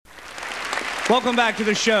Welcome back to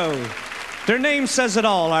the show. Their name says it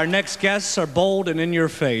all. Our next guests are bold and in your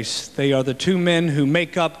face. They are the two men who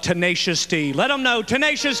make up Tenacious D. Let them know,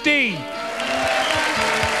 Tenacious D.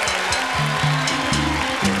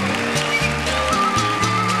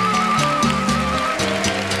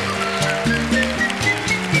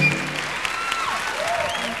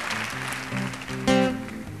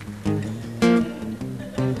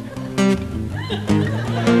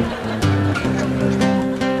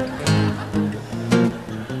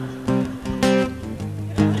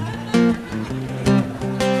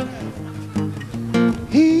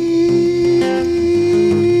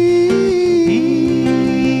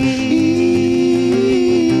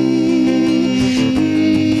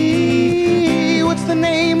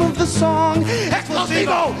 Song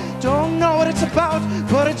Explosivo. Don't know what it's about,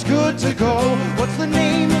 but it's good to go. What's the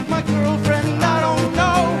name of my girlfriend? I don't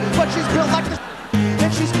know, but she's built like this,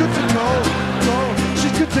 and she's good to go.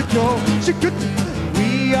 She's good to go. She's good to...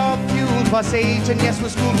 We are fueled by Satan. Yes, we're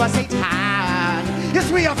schooled by Satan. Yes,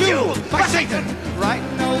 we are fueled by Satan.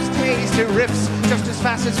 Writing those tasty riffs just as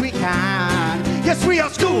fast as we can. Yes, we are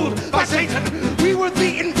schooled by Satan. We were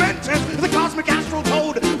the inventors of the cosmic astral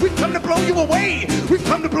code. We've come to blow you away. We've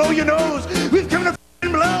come to blow your nose. We've come to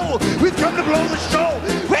blow. We've come to blow the show.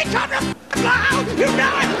 We come to blow. You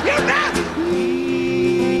know it. You know it.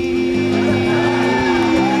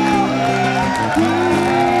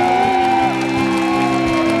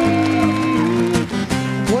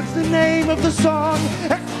 What's the name of the song?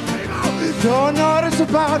 Don't know what it's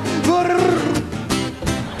about.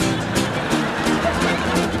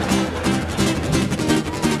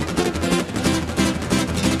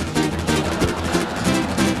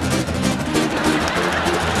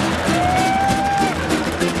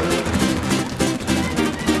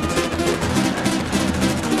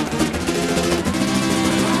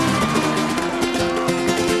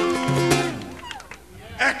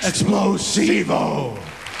 Explosivo.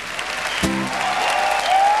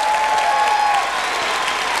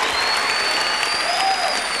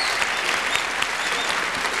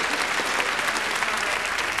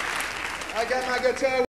 I got my guitar.